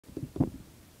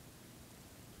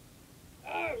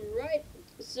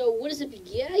So what is up,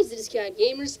 guys? It is Cat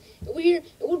Gamers, and we're here,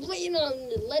 and we're playing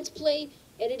on Let's Play,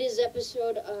 and it is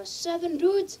episode 7,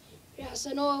 dudes. Yes,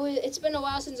 I know it's been a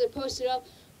while since I posted up,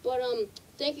 but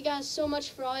thank you guys so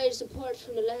much for all your support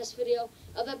from the last video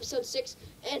of episode 6,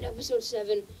 and episode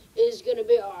 7 is gonna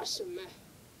be awesome.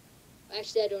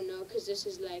 Actually, I don't know, because this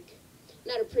is like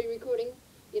not a pre-recording,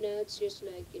 it's just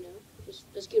like, just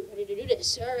let's get ready to do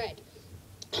this. All right.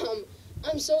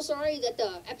 I'm so sorry that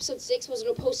the episode 6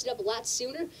 wasn't posted up a lot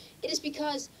sooner. It is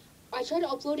because I tried to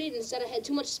upload it, and instead I had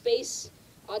too much space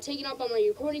taken up on my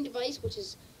recording device, which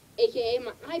is aka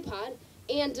my iPod,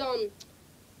 and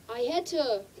I had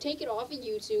to take it off of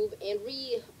YouTube and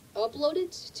re-upload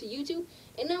it to YouTube,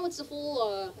 and now it's the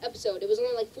full episode. It was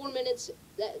only like 4 minutes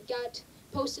that got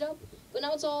posted up, but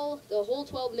now it's all the whole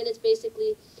 12 minutes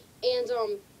basically. And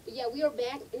but yeah, we are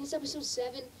back, and it's episode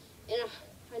 7, and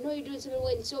I know you're doing something,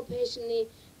 waiting so patiently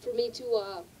for me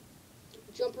to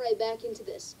jump right back into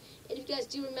this. And if you guys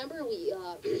do remember, we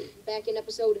back in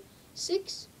episode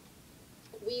 6,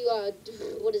 we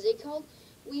what is it called?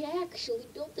 We actually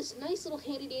built this nice little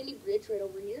handy dandy bridge right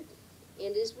over here,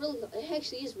 and it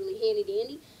actually is really handy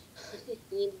dandy,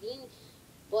 handy dandy.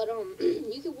 But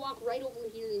you can walk right over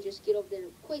here and just get up there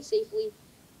quite safely.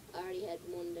 I already had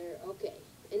one there. Okay.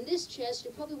 In this chest,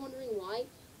 you're probably wondering why.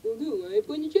 Well, no, I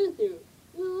put in the chest there.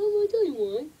 Well, I'm gonna tell you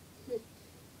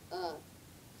why.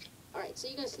 Alright, so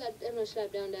I'm gonna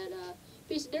slap down that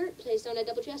piece of dirt, place down that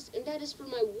double chest, and that is for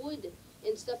my wood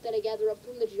and stuff that I gather up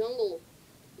from the jungle.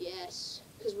 Yes,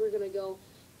 because we're gonna go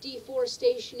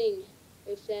deforestationing.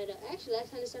 If that actually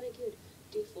that kind of sounded good.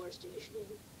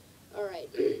 Deforestationing. Alright,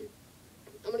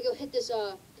 I'm gonna go hit this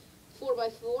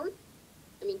 4x4.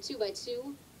 I mean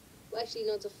 2x2. Well, actually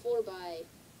no, it's a 4x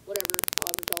whatever,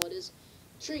 however tall it is.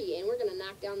 Tree, and we're gonna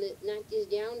knock this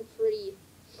down pretty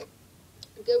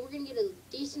good. We're gonna get a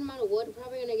decent amount of wood. We're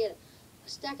probably gonna get a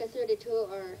stack of 32,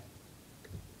 or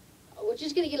we're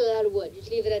just gonna get a lot of wood. Just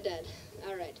leave it at that.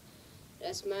 All right,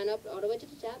 let's mine up all the way to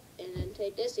the top, and then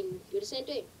take this and do the same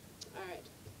thing. All right.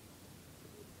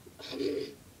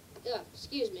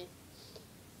 Excuse me.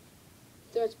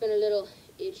 Throat's been a little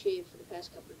itchy for the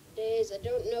past couple of days. I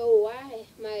don't know why.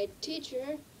 My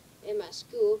teacher in my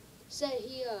school said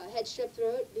he had strep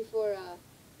throat before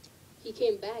he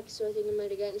came back, so I think I might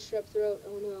have gotten strep throat.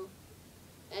 Oh no,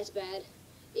 that's bad.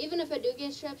 Even if I do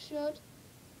get strep throat,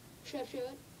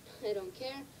 I don't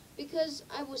care, because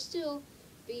I will still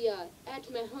be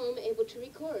at my home able to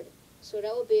record. So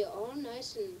that will be all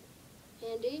nice and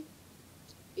handy,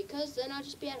 because then I'll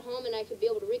just be at home and I could be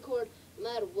able to record no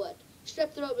matter what.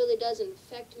 Strep throat really doesn't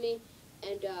affect me,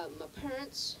 and my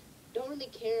parents don't really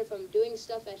care if I'm doing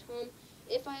stuff at home.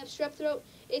 If I have strep throat,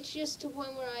 it's just to the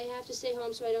point where I have to stay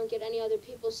home so I don't get any other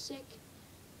people sick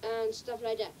and stuff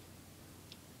like that.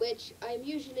 Which I'm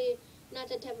usually not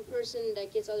that type of person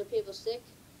that gets other people sick,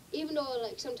 even though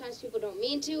like sometimes people don't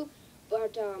mean to.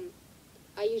 But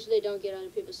I usually don't get other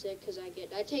people sick because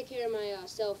I take care of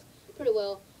myself pretty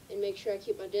well and make sure I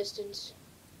keep my distance.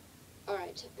 All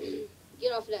right,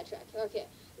 get off of that track. Okay,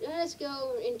 now let's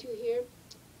go into here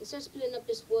and start splitting up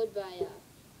this wood by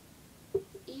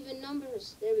even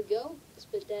numbers. There we go.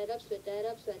 Split that up, split that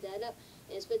up, split that up,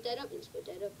 and split that up, and split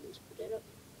that up, and split that up.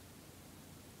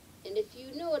 And if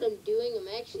you know what I'm doing, I'm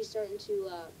actually starting to,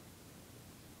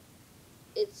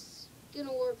 it's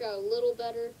gonna work out a little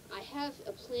better. I have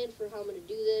a plan for how I'm gonna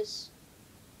do this.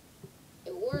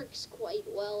 It works quite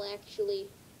well, actually.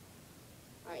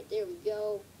 Alright, there we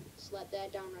go. Slap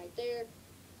that down right there,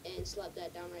 and slap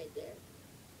that down right there.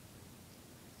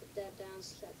 Slap that down,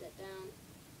 slap that down,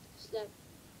 slap.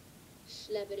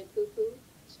 Slappity poo poo,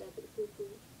 slappity poo poo.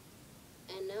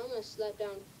 And now I'm gonna slap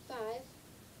down 5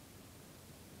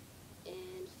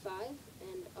 and 5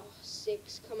 and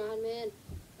 6. Come on, man.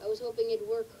 I was hoping it'd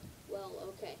work well.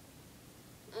 Okay.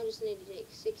 I just need to take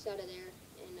 6 out of there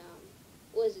and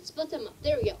what is it? Split them up.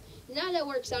 There we go. Now that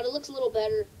works out. It looks a little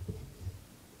better.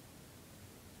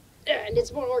 And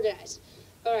it's more organized.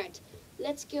 Alright.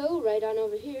 Let's go right on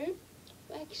over here.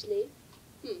 Actually,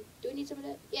 do I need some of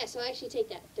that? Yes, I'll actually take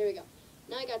that. There we go.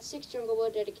 Now I got 6 jungle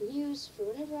wood that I can use for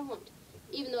whatever I want.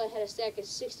 Even though I had a stack of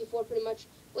 64 pretty much,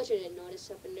 which I didn't notice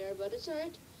up in there, but it's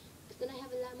alright. Because then I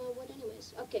have a lot more wood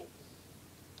anyways. Okay.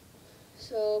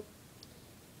 So,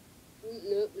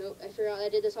 nope. I forgot I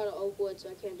did this out of oak wood, so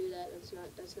I can't do that. That's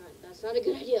not a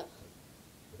good idea.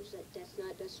 That's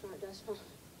not.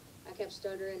 I kept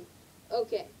stuttering.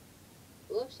 Okay.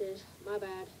 Whoopsies. My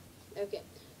bad. Okay.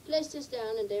 Place this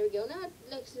down, and there we go. Now it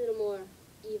looks a little more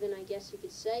even, I guess you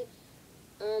could say.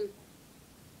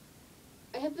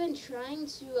 I have been trying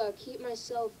to keep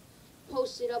myself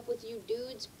posted up with you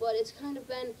dudes, but it's kind of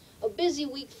been a busy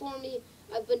week for me.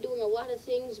 I've been doing a lot of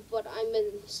things, but I'm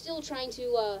still trying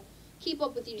to keep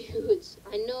up with you dudes.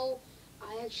 I know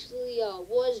I actually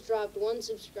was dropped one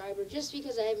subscriber just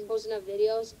because I haven't posted enough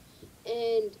videos,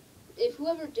 and if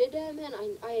whoever did that, man,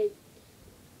 I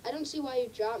don't see why you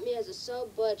dropped me as a sub,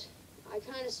 but I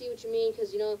kind of see what you mean,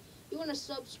 because, you know, you want a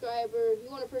subscriber, you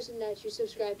want a person that you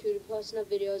subscribe to post enough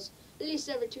videos, at least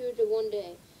every 2 to 1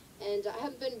 day. And I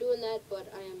haven't been doing that,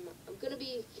 but I'm going to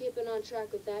be keeping on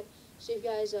track with that. So if you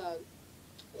guys,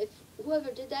 if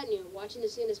whoever did that and you're watching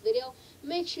this in this video,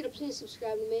 make sure to please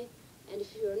subscribe to me. And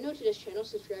if you're new to this channel,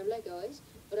 subscribe like always.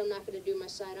 But I'm not going to do my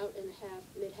sign out in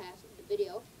mid-half of the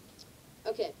video.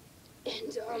 Okay.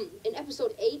 And in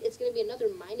episode 8, it's going to be another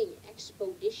mining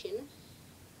expedition.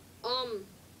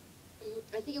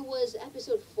 I think it was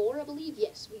episode 4, I believe.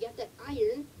 Yes, we got that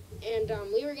iron, and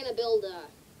we were going to build a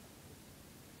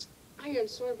iron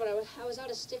sword, but I was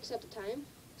out of sticks at the time.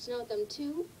 So now with them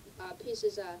 2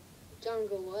 pieces of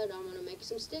jungle wood, I'm going to make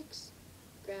some sticks,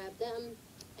 grab them,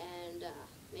 and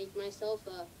make myself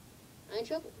a iron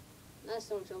shovel. Not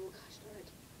stone shovel, gosh darn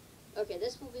it. Okay,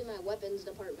 this will be my weapons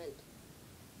department.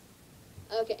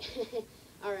 Okay,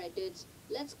 alright dudes,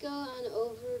 let's go on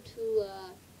over to,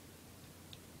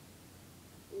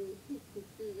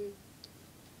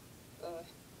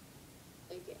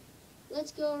 okay,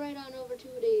 let's go right on over to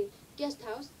the guest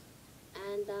house,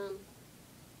 and,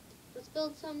 let's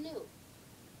build something new.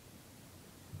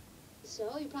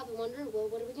 So, you probably wonder, well,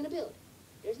 what are we going to build?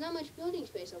 There's not much building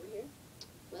space over here.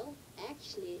 Well,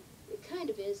 actually, it kind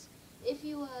of is. If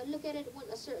you look at it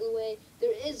a certain way,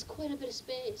 there is quite a bit of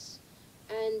space.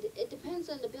 And it depends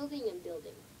on the building I'm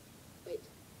building. Wait,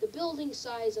 the building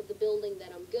size of the building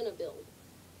that I'm gonna build.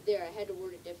 There, I had to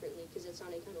word it differently because it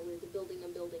sounded kind of weird, the building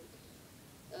I'm building.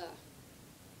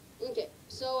 Okay,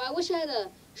 so I wish I had a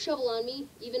shovel on me,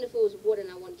 even if it was wood and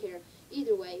I wouldn't care.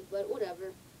 Either way, but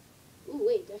whatever. Ooh,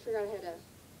 wait, I forgot I had a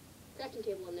crafting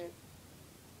table in there.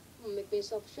 I'm gonna make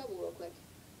myself a shovel real quick.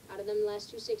 Out of them last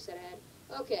 2 sticks that I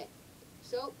had. Okay,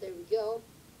 so there we go.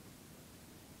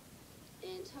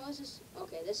 And how is this?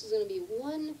 Okay, this is going to be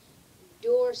 1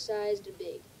 door-sized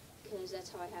big, because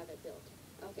that's how I have it built.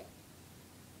 Okay.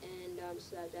 And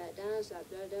slap that down, slap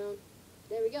that down.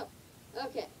 There we go.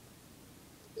 Okay.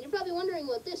 And you're probably wondering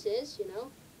what this is, you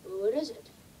know. What is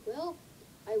it? Well,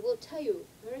 I will tell you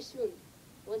very soon.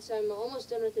 Once I'm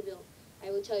almost done with the build, I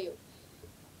will tell you.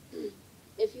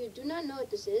 If you do not know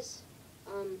what this is,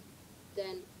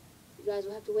 then you guys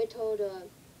will have to wait till the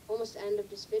almost end of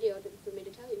this video for me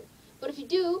to tell you. But if you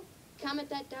do, comment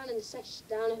that down in the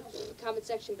comment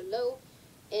section below.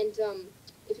 And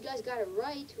if you guys got it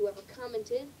right, whoever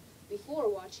commented before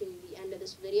watching the end of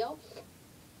this video,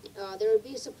 there would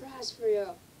be a surprise for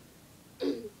you.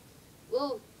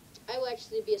 Well, I will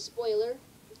actually be a spoiler.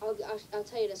 I'll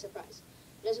tell you the surprise.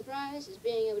 The surprise is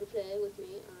being able to play with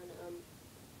me on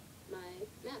my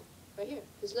map right here.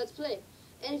 This Let's Play.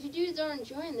 And if you dudes are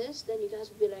enjoying this, then you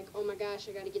guys will be like, oh my gosh,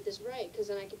 I gotta get this right, because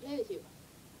then I can play with you.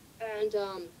 And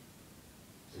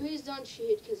please don't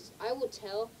cheat, because I will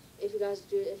tell if you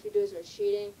dudes are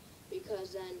cheating,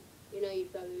 because then, you know,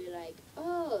 you'd probably be like,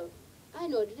 oh, I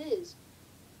know what it is.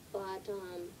 But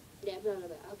yeah, blah blah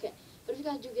blah. Okay, but if you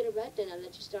guys do get it right, then I'll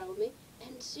let you start with me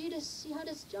and see how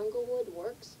this jungle wood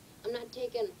works. I'm not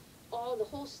taking the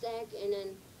whole stack and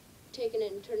then taking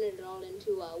it and turning it all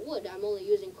into wood. I'm only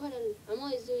using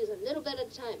a little bit at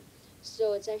a time,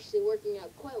 so it's actually working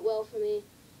out quite well for me.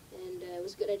 And it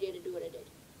was a good idea to do what I did.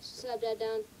 So slap that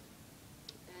down,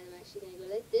 and I'm actually going to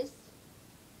go like this.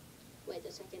 Wait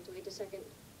a second.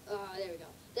 There we go.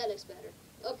 That looks better.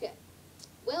 Okay.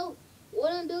 Well,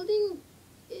 what I'm building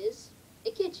is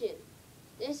a kitchen.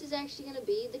 This is actually going to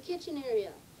be the kitchen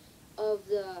area of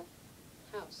the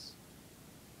house.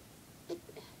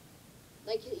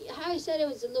 Like how I said, it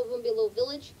was going to be a little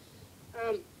village.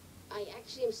 I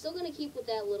actually am still going to keep with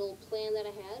that little plan that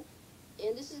I had.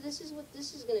 And this is what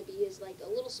this is going to be, is like a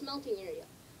little smelting area.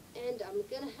 And I'm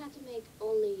going to have to make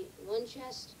only 1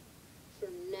 chest for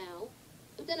now.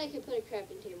 But then I can put a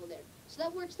crafting table there. So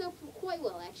that works out quite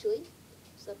well, actually.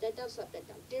 Slap that down, slap that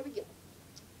down. There we go.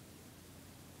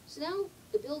 So now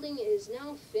the building is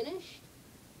now finished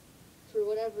for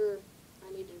whatever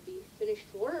I need to be finished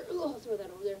for. Ooh, I'll throw that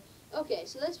over there. Okay,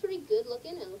 so that's pretty good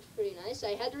looking. It looks pretty nice.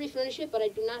 I had to refurnish it, but I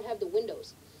do not have the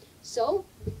windows. So,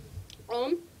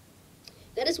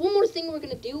 that is one more thing we're going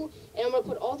to do, and I'm going to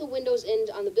put all the windows in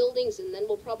on the buildings, and then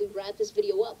we'll probably wrap this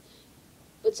video up.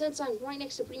 But since I'm right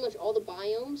next to pretty much all the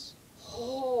biomes,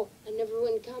 I never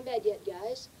went in combat yet,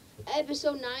 guys.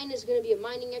 Episode 9 is going to be a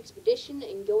mining expedition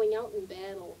and going out and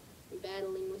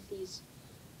battling with these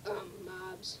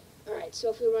mobs. Alright, so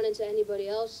if we run into anybody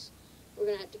else, we're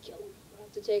going to have to kill them.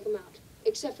 have to take him out.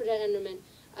 Except for that Enderman.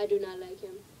 I do not like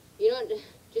him. You know what?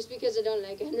 Just because I don't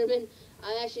like Enderman,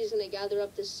 I'm actually just going to gather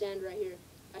up this sand right here.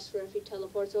 I swear if he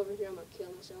teleports over here, I'm going to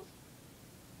kill myself.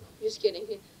 Just kidding.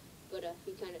 But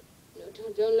he kind of... No,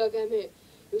 don't look at me.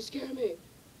 You scare me.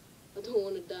 I don't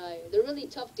want to die. They're really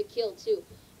tough to kill, too.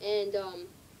 And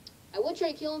I would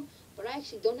try to kill him, but I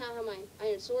actually don't have my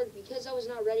iron sword because I was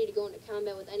not ready to go into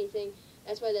combat with anything.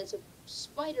 That's why that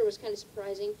spider was kind of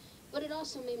surprising. But it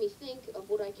also made me think of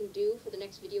what I can do for the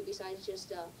next video besides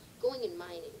just going and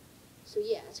mining. So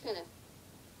yeah, it's kind of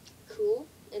cool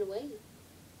in a way.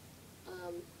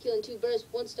 Killing 2 birds,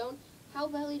 1 stone. How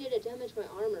badly did it damage my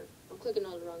armor? I'm clicking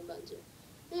all the wrong buttons here.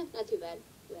 Not too bad.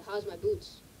 Wait, how's my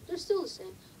boots? They're still the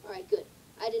same. Alright, good.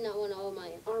 I did not want all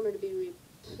my armor to be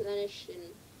replenished and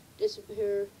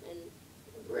disappear and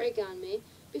break on me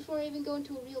before I even go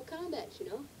into a real combat, you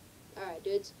know? Alright,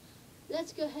 dudes.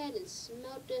 Let's go ahead and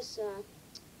smelt this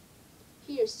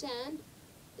here sand.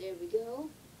 There we go.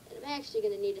 And I'm actually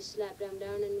going to need to slap them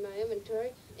down in my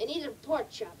inventory. And eat a pork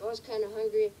chop. I was kind of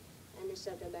hungry. And I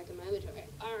slapped them back in my inventory.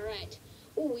 Alright.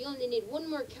 Oh, we only need 1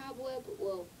 more cobweb,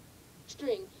 well,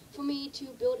 string, for me to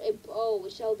build a bow,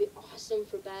 which that would be awesome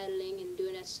for battling and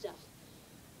doing that stuff.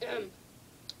 I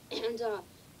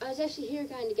was actually here,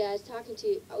 kind of guys, talking to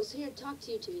you. I was here to talk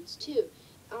to you dudes, too.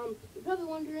 You're probably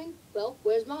wondering, well,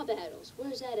 where's mob battles?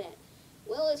 Where's that at?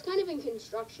 Well, it's kind of in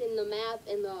construction. The map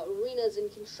and the arena's in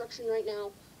construction right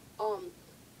now.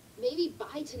 Maybe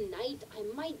by tonight, I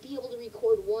might be able to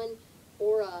record 1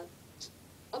 or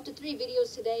up to 3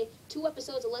 videos today, 2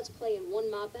 episodes of Let's Play and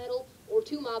 1 mob battle, or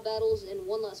 2 mob battles and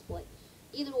 1 Let's Play.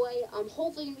 Either way, I'm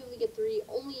hopefully going to be able to get 3.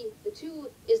 Only the 2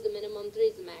 is the minimum, 3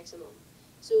 is the maximum.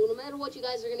 So no matter what, you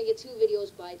guys are going to get 2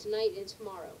 videos by tonight and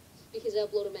tomorrow, because I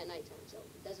upload them at nighttime, so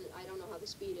I don't know how the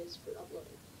speed is for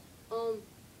uploading.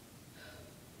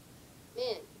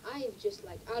 Man, I am just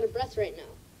like out of breath right now.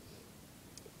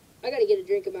 I gotta get a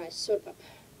drink of my soda pop.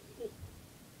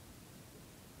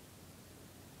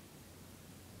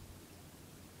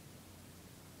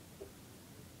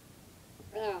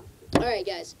 Alright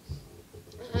guys,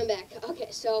 I'm back. Okay,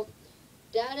 so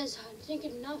that is, I think,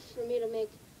 enough for me to make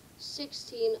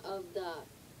 16 of the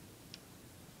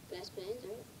best pins,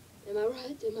 right? Am I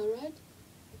right? Am I right?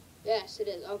 Yes, it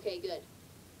is. Okay, good.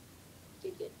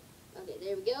 Good. Okay,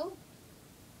 there we go.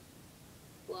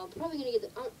 Well, I'm probably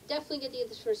gonna definitely get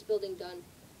this first building done,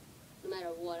 no matter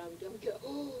what I'm doing.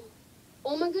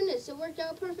 Oh my goodness, it worked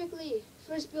out perfectly.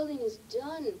 First building is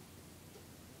done.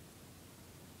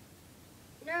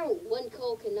 No, 1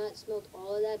 coal cannot smelt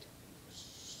all of that.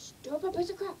 Stupid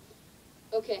piece of crap.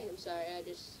 Okay, I'm sorry. I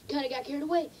just kind of got carried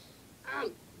away.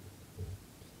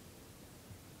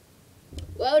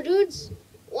 Well, dudes,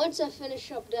 once I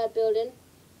finish up that building,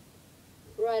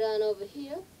 right on over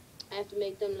here, I have to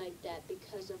make them like that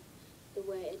because of the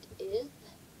way it is.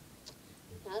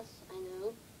 Yes, I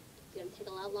know. It's going to take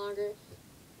a lot longer.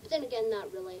 But then again,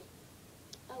 not really.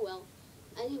 Oh, well.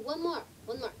 I need 1 more.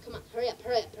 1 more. Come on. Hurry up.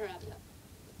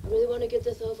 I really want to get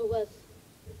this over with.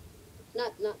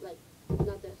 Not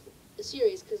the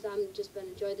series, because I'm just been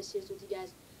enjoying the series with you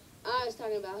guys. I was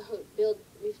talking about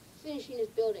finishing this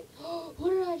building.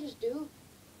 What did I just do?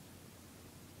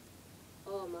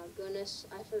 Oh my goodness,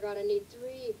 I forgot I need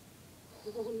 3.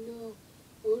 Oh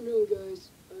no guys.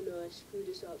 Oh no, I screwed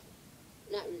this up.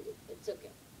 Not really, it's okay.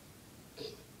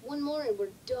 1 more and we're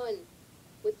done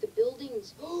with the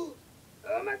buildings. Oh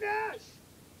my gosh!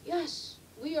 Yes,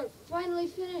 we are finally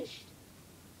finished.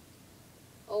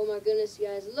 Oh my goodness,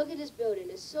 guys, look at this building.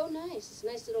 It's so nice. It's a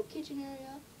nice little kitchen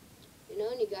area. You know,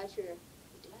 and you got your...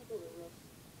 Did I build a roof?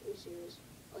 Are you serious?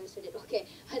 Oh, yes, I did. Okay,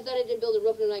 I thought I didn't build a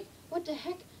roof, and I'm like, what the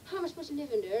heck? How am I supposed to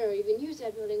live in there or even use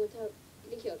that building without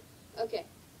getting killed? Okay,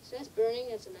 so that's burning.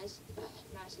 That's a nice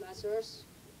light source.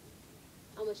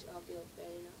 How much? Okay,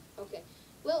 barely enough. Okay,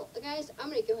 well, guys, I'm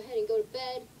going to go ahead and go to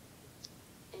bed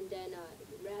and then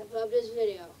wrap up this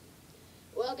video.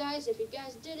 Well, guys, if you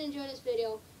guys did enjoy this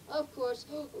video, of course,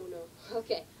 oh no,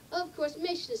 okay, of course,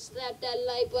 make sure to slap that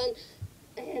like button,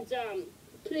 and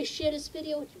please share this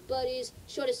video with your buddies,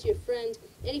 show this to your friends,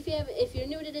 and if you're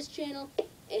new to this channel,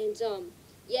 and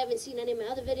you haven't seen any of my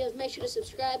other videos, make sure to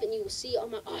subscribe, and you will see all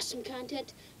my awesome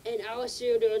content, and I will see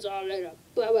you dudes all later.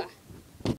 Bye-bye.